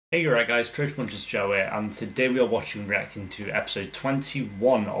Hey, you're right, guys. Truth Punches Joe here, and today we are watching and reacting to episode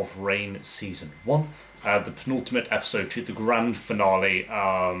 21 of Reign Season 1, the penultimate episode to the grand finale.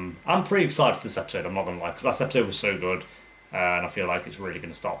 I'm pretty excited for this episode, I'm not going to lie, because last episode was so good, and I feel like it's really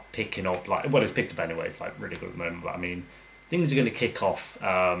going to start picking up, well, it's picked up anyway, it's like really good at the moment, but I mean, things are going to kick off,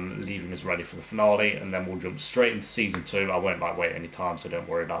 leaving us ready for the finale, and then we'll jump straight into Season 2. I won't wait any time, so don't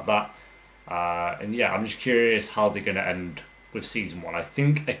worry about that. And yeah, I'm just curious how they're going to end with Season 1. I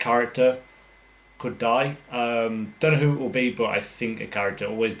think a character could die. Don't know who it will be, but I think a character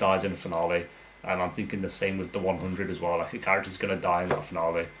always dies in a finale. And I'm thinking the same with the 100 as well. Like, a character's going to die in that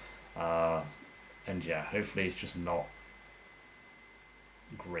finale. And yeah, hopefully it's just not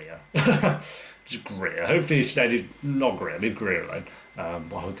Greer. Just Greer. Hopefully it's not Greer. Leave Greer alone.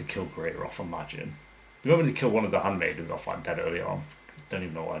 Why would they kill Greer off? Imagine. Remember they killed one of the handmaidens off like dead early on? Don't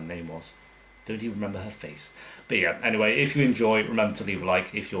even know what her name was. Don't even remember her face. But yeah, anyway, if you enjoy, remember to leave a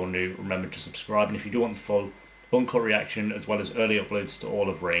like. If you're new, remember to subscribe. And if you do want the full uncut reaction as well as early uploads to all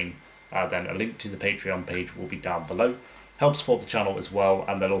of Reign, then a link to the Patreon page will be down below. Help support the channel as well,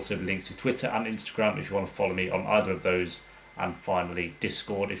 and there'll also be links to Twitter and Instagram if you want to follow me on either of those. And finally,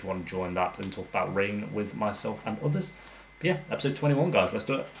 Discord if you want to join that and talk about Reign with myself and others. But yeah, episode 21, guys, let's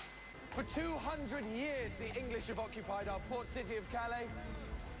do it. For 200 years, the English have occupied our port city of Calais,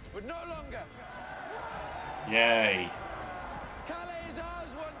 but no longer. Yay. Calais is ours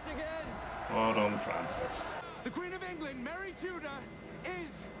once again. Well done, Francis. The Queen of England, Mary Tudor,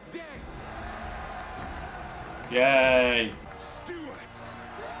 is dead. Yay. Stuart.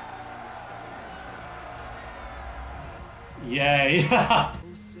 Yay.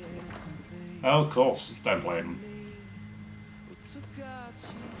 Oh, of course, don't blame him.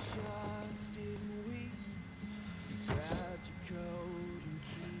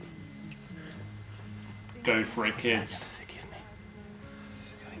 Go for it, kids. Forgive me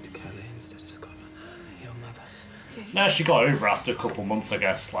for going to Calais instead of Scotland. Your mother. Now she got over after a couple months, I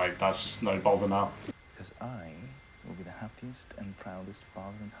guess. Like, that's just no bother now. Because I will be the happiest and proudest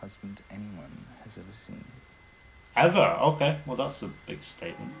father and husband anyone has ever seen. Ever? Okay, well that's a big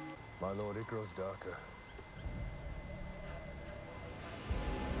statement. My lord, it grows darker.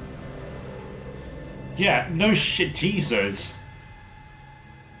 Yeah, no shit, Jesus.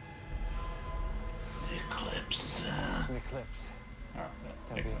 The eclipse is It's an eclipse. Oh, yeah,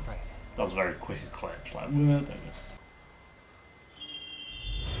 Don't makes be sense. afraid. That was a very quick eclipse. Like, the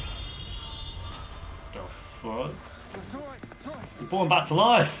fuck? It's all right. It's all right. You're born back to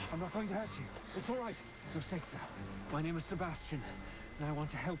life. I'm not going to hurt you. It's all right. You're safe now. My name is Sebastian, and I want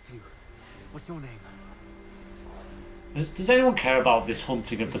to help you. What's your name? Does anyone care about this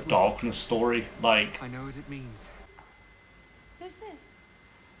hunting of the darkness story? Like, I know what it means. Who's this?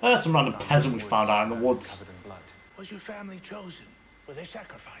 that's some random peasant we found out in the woods. Covered in blood. Was your family chosen? Were they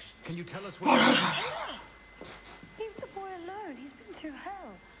sacrificed? Can you tell us what? Leave the boy alone. He's been through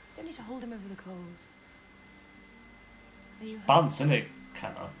hell. Don't need to hold him over the coals. Are you hurt? Bans, isn't it,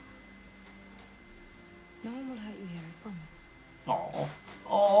 Kenna? No one will hurt you here, I promise. Oh,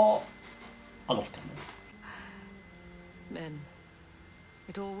 oh, I love Kenna. Men.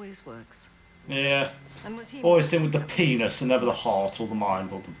 It always works. Yeah, And was he always in with the penis and never the heart or the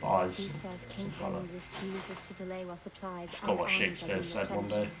mind or the eyes. He says King Something like Henry that. refuses to delay while supplies Forgot and what arms are Shakespeare being said one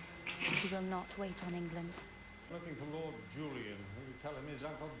replenished. day. He will not wait on England. Looking for Lord Julian. Will you tell him his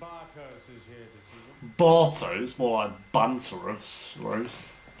uncle Bartos is here to see him? Bartos, more like Banterus,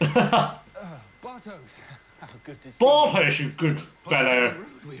 Rose. Bartos. How good to see you. Bartos, you good fellow.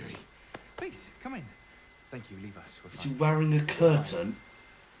 Weary. Please come in. Thank you. Leave us. We're Is he fine. wearing a curtain?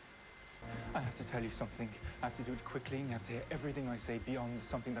 I have to tell you something. I have to do it quickly, and you have to hear everything I say beyond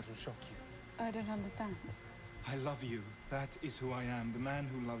something that will shock you. I don't understand. I love you. That is who I am, the man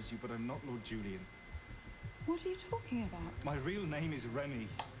who loves you, but I'm not Lord Julian. What are you talking about? My real name is Remy.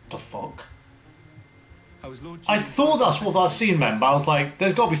 The fuck? I was Lord I Julian's thought that's first what that scene meant, but I was like,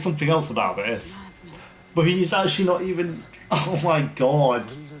 there's got to be something else about this. Madness. But he's actually not even. Oh my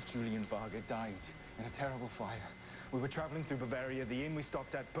god. Little Julian Varga died in a terrible fire. We were traveling through Bavaria. The inn we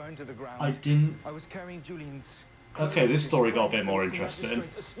stopped at burned to the ground. I didn't. I was carrying Julian's. Okay, this story got a bit clothes. more The interesting.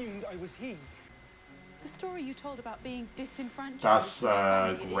 magistrate assumed I was he. The story you told about being disenfranchised. That's, It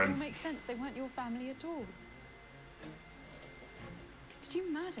all grim. makes sense. They weren't your family at all. Did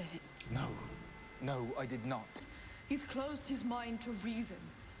you murder him? No. No, I did not. He's closed his mind to reason.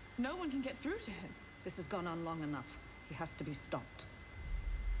 No one can get through to him. This has gone on long enough. He has to be stopped.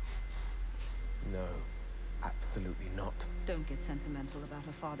 No, absolutely not. Don't get sentimental about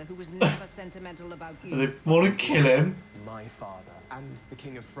her father, who was never sentimental about you. They want to kill him. My father and the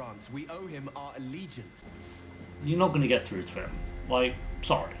King of France, we owe him our allegiance. You're not going to get through to him. Like,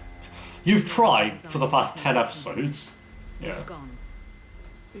 sorry. You've tried for the past 10 episodes. It's Yeah. gone.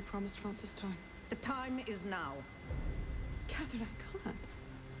 We promised Francis time. The time is now. Catherine, I can't.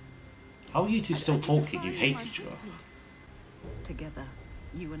 How are you two still talking? You hate My each other. husband. Together,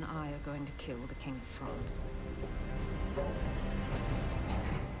 you and I are going to kill the King of France.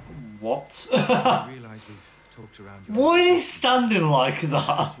 What? I realise we've talked around your... Why is he standing like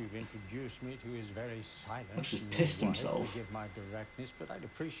that? You've introduced me to his very silence. Just and pissed your wife. himself. Forgive my directness, but I'd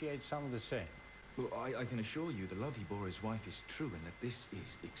appreciate some of the same. Well, I can assure you the love he bore his wife is true and that this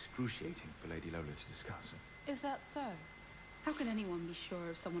is excruciating for Lady Lola to discuss. Is that so? How can anyone be sure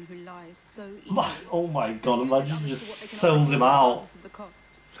of someone who lies so easily? Oh my god, Who imagine uses he others just for what they can sells offer him out. regardless of the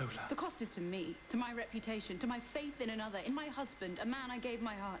cost. Lola. The cost is to me, to my reputation, to my faith in another, in my husband, a man I gave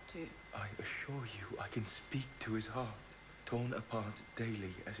my heart to. I assure you I can speak to his heart, torn apart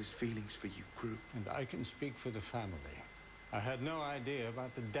daily as his feelings for you grew. And I can speak for the family. I had no idea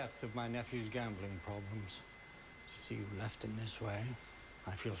about the depth of my nephew's gambling problems. To see you left in this way,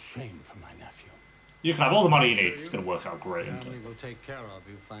 I feel shame for my nephew. You can have all the money you need. It's going to work out great. The Isn't family it? will take care of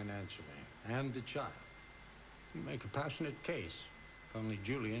you financially, and the child. You make a passionate case. If only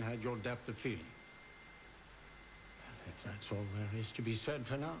Julian had your depth of feeling. If that's all there is to be said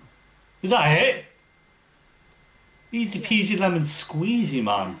for now. Is that it? Easy peasy lemon squeezy,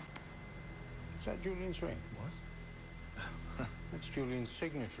 man. Is that Julian's ring? What? That's Julian's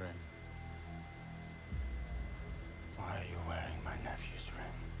signet ring. Why are you wearing my nephew's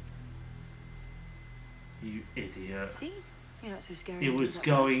ring? You idiot. See? You're not so scary. It was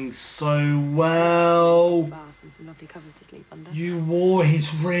going so well. Bath and some lovely covers to sleep under. You wore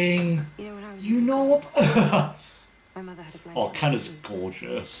his ring. You know when I was You in know. my mother had a blanket. Oh, Kenna's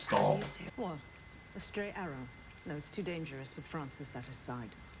gorgeous. Stop. What? A stray arrow? No, it's too dangerous with Francis at his side.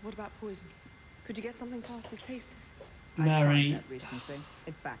 What about poison? Could you get something past his tasters? I Mary. tried that recently.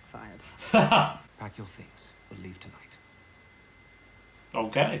 It backfired. Pack your things. We'll leave tonight.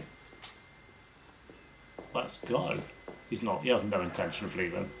 Okay. Let's go. He's not. He has no intention of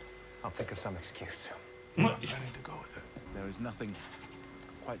leaving. I'll think of some excuse. Mm. I'm ready to go with it. There is nothing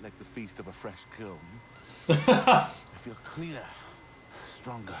quite like the feast of a fresh kill. I feel cleaner,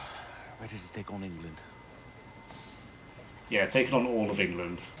 stronger, ready to take on England. Yeah, taking on all of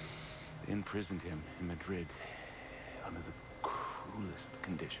England. They imprisoned him in Madrid under the cruelest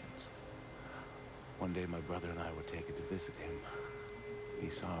conditions. One day my brother and I were taken to visit him. He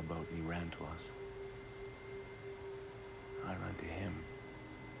saw our boat and he ran to us. I ran to him.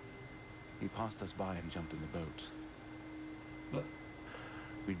 He passed us by and jumped in the boat. But-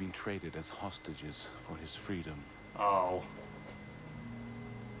 We'd been traded as hostages for his freedom. Oh.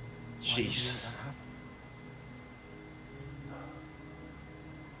 Jesus.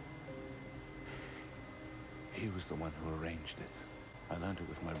 He was the one who arranged it. I learned it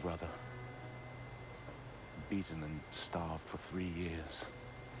with my brother. Beaten and starved for 3 years.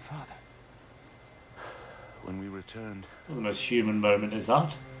 Father. When we returned, What the most human moment is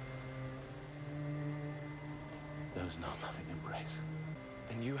that? there was no loving embrace.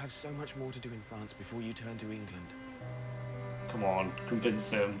 And you have so much more to do in France before you turn to England. Come on, convince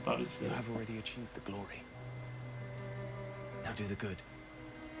him. That is You it. have already achieved the glory. Now do the good.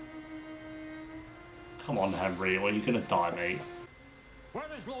 Come on, Henry. Or you're going to die, mate. Where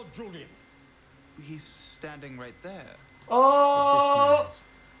is Lord Julian? He's standing right there. Oh!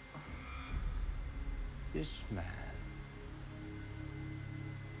 This man.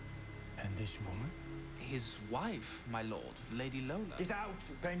 And this woman? His wife, my lord, Lady Lola. Get out,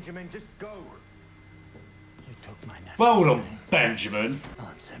 Benjamin. Just go. You took my nephew. Well done, Benjamin.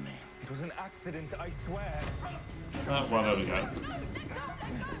 Answer me. It was an accident, I swear. Well, there we go.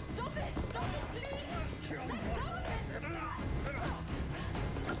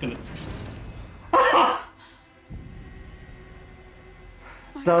 It's gonna.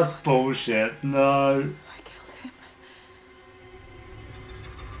 That's bullshit. No. I killed him.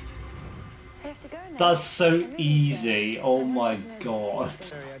 I have to go now. That's so I'm really easy. scared. Oh I my just know this god. thing.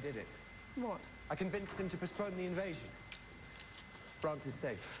 Sorry, I did it. What? I convinced him to postpone the invasion. France is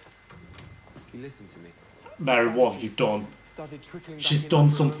safe. He listened to me. Mary, what have you done? Started trickling back She's in done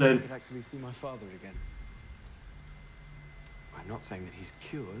for a moment something. I could actually see my father again. I'm not saying that he's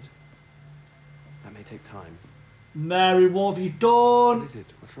cured. That may take time. Mary, what have you What done? is it?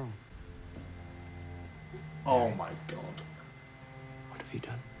 What's wrong? Oh my god. What have you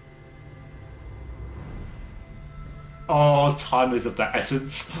done? Oh, time is of the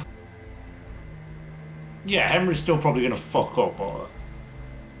essence. Yeah, Henry's still probably gonna fuck up, but.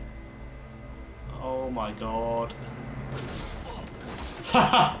 Oh my god.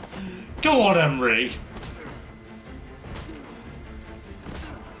 Haha! Go on, Henry!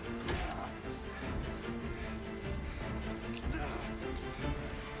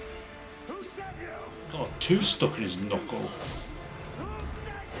 tattoo stuck in his knuckle.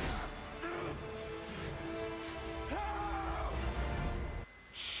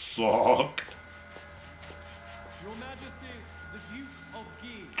 Fuck. Your Majesty, the Duke of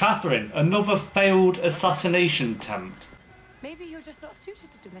Guise. Catherine, another failed assassination attempt. Maybe you're just not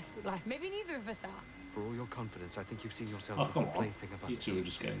suited to domestic life. Maybe neither of us are. For all your confidence, I think you've seen yourself Oh, as come a on. plaything of You others. two are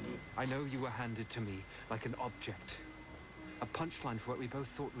just getting good. I know you were handed to me like an object. A punchline for what we both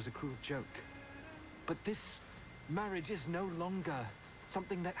thought was a cruel joke. But this marriage is no longer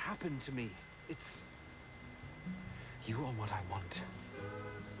something that happened to me. It's... You are what I want.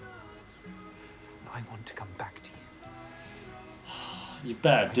 And I want to come back to you. You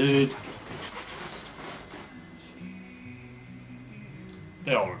better, dude.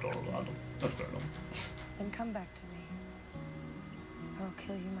 They are adorable, Adam. That's fair enough. Then come back to me. Or I'll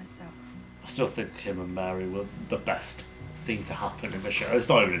kill you myself. I still think him and Mary were the best thing to happen in the show. It's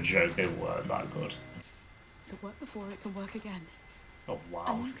not even a joke, they weren't that good. If it worked before, it can work again. Oh, wow.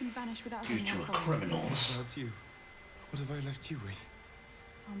 And you can vanish without You having two that are problem. criminals. What about you? What have I left you with?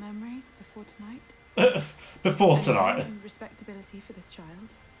 Our memories before tonight. Before And tonight. love and respectability for this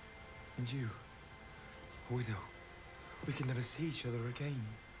child. And you? A widow. We can never see each other again.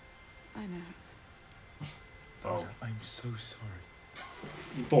 I know. Oh, I'm so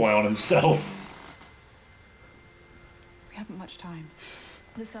sorry. boy on himself. We haven't much time.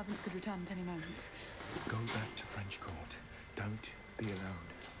 The servants could return at any moment. Go back to French court. Don't be alone.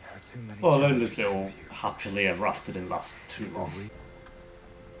 There are too many. Well, alone children this little ahead of you. happily ever after didn't last too long. Do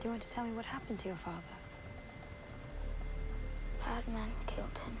you want to tell me what happened to your father? Bad men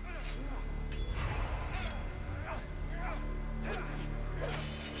killed him.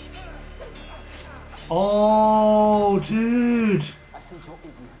 Oh, dude. I think you're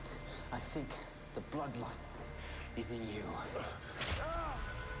ignorant. I think the bloodlust is in you.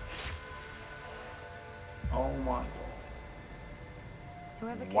 Oh my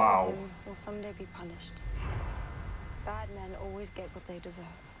Whoever killed Wow. him will someday be punished. Bad men always get what they deserve.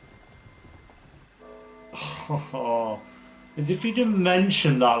 god. If you didn't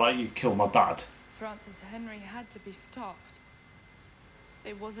mention that, like, you killed my dad. Francis Henry had to be stopped.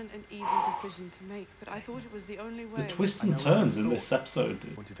 It wasn't an easy decision to make, but I thought it was the only way. The twists and turns in this episode,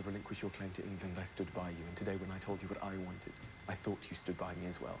 dude. Wanted to relinquish your claim to England, I stood by you, and today when I told you what I wanted, I thought you stood by me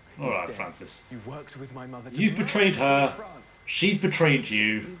as well. Alright, Instead, Francis. You worked with my mother to You've betrayed her. She's betrayed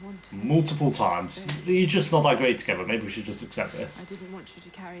you multiple times. You're just not that great together. Maybe we should just accept I this. didn't want you to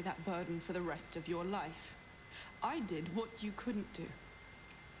carry that burden for the rest of your life. I did what you couldn't do.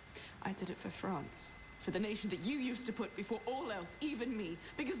 I did it for France. For the nation that you used to put before all else, even me.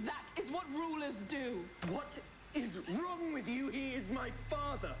 Because that is what rulers do. What is wrong with you? He is my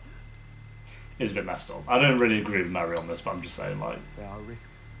father. It's a bit messed up. I don't really agree with Mary on this, but I'm just saying, like, There are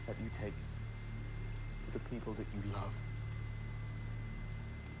risks that you take for the people that you love.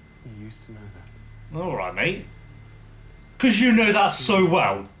 You used to know that. alright, mate. Because you know that so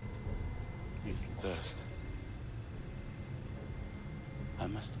well. He's lost. First, I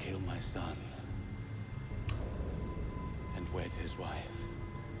must kill my son and wed his wife.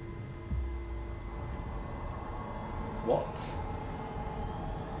 What?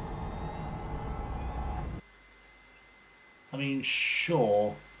 I mean,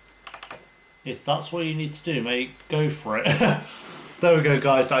 sure. If that's what you need to do, mate, go for it. There we go,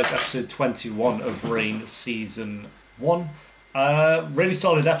 guys. That is episode 21 of Reign Season 1. Really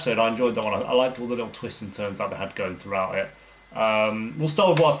solid episode. I enjoyed that one. I liked all the little twists and turns that they had going throughout it. We'll start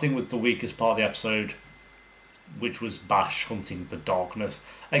with what I think was the weakest part of the episode, which was Bash hunting the darkness.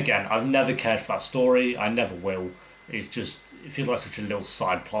 Again, I've never cared for that story. I never will. It's just, it feels like such a little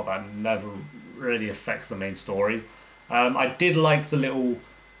side plot that never really affects the main story. I did like the little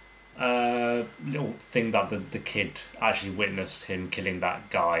thing that the kid actually witnessed him killing that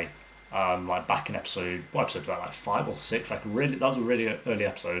guy. Like back in episode, what episode was that, like 5 or 6? Like really, that was a really early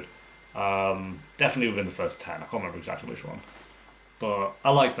episode. Definitely within the first 10. I can't remember exactly which one. But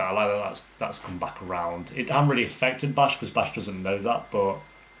I like that. I like that that's come back around. It hasn't really affected Bash because Bash doesn't know that, but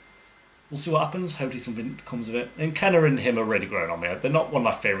we'll see what happens. Hopefully something comes of it. And Kenna and him are really growing on me. They're not one of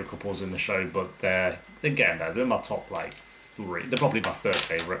my favourite couples in the show, but they're getting there. They're in my top like 3. They're probably my 3rd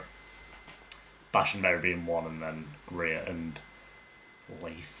favourite. Bash and Mary being 1, and then Greer and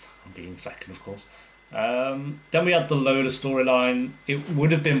Leith being 2nd, of course. Then we had the Lola storyline. It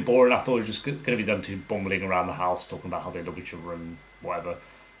would have been boring. I thought it was just going to be them two bumbling around the house talking about how they love each other and whatever.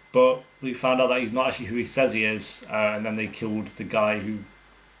 But we found out that he's not actually who he says he is, and then they killed the guy who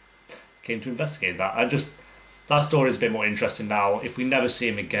came to investigate that. That story is a bit more interesting now. If we never see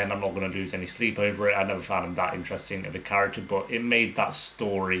him again, I'm not going to lose any sleep over it. I never found him that interesting of a character, but it made that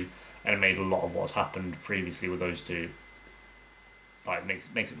story and it made a lot of what's happened previously with those two, like, makes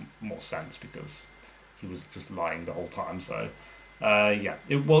it more sense because he was just lying the whole time. So yeah,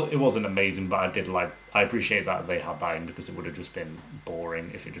 it wasn't amazing, but I appreciate that they had that in, because it would have just been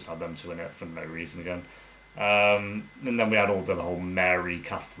boring if it just had them two in it for no reason again. And then we had all the whole Mary,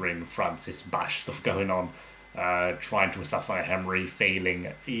 Catherine, Francis bash stuff going on, trying to assassinate Henry, failing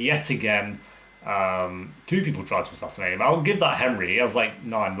yet again. 2 people tried to assassinate him. I'll give that Henry. He has like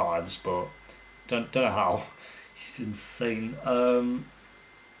 9 lives, but don't know how. He's insane.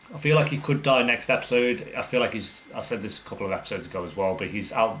 I feel like he could die next episode. I feel like I said this a couple of episodes ago as well, but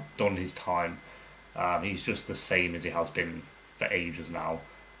he's outdone his time. He's just the same as he has been for ages now.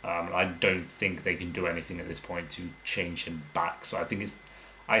 I don't think they can do anything at this point to change him back. So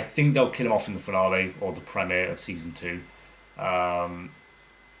I think they'll kill him off in the finale or the premiere of season 2.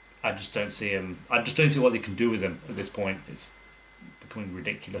 I just don't see what they can do with him at this point. It's becoming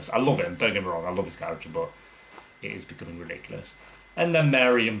ridiculous. I love him, don't get me wrong, I love his character, but it is becoming ridiculous. And then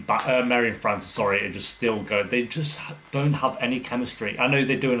Mary and Francis, sorry, it just still go. They just don't have any chemistry. I know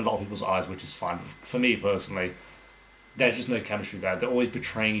they're doing a lot of people's eyes, which is fine. But for me personally, there's just no chemistry there. They're always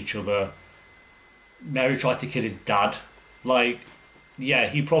betraying each other. Mary tried to kill his dad. Like, yeah,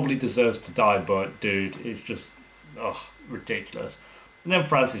 he probably deserves to die, but dude, it's just ridiculous. And then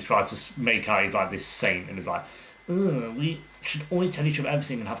Francis tries to make out he's like this saint, and is like, we should always tell each other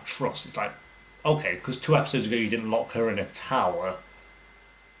everything and have trust. It's like, okay, because 2 episodes ago you didn't lock her in a tower.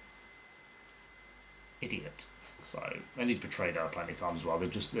 Idiot. So, and he's betrayed her plenty of times as well. They're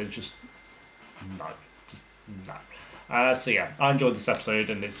just no. So yeah, I enjoyed this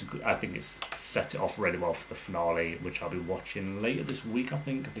episode, and I think it's set it off really well for the finale, which I'll be watching later this week. I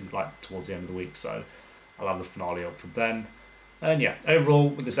think like towards the end of the week. So I'll have the finale up for then. And yeah, overall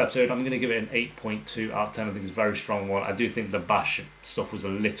with this episode, I'm going to give it an 8.2 out of 10. I think it's a very strong one. I do think the bash stuff was a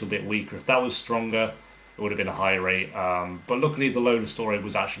little bit weaker. If that was stronger, it would have been a higher rate. But luckily, the Lola story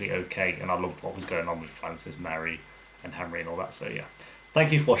was actually okay, and I loved what was going on with Francis, Mary, and Henry and all that. So yeah,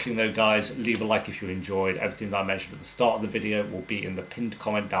 thank you for watching though, guys. Leave a like if you enjoyed. Everything that I mentioned at the start of the video will be in the pinned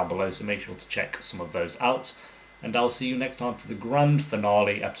comment down below, so make sure to check some of those out. And I'll see you next time for the grand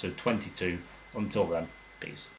finale, episode 22. Until then, peace.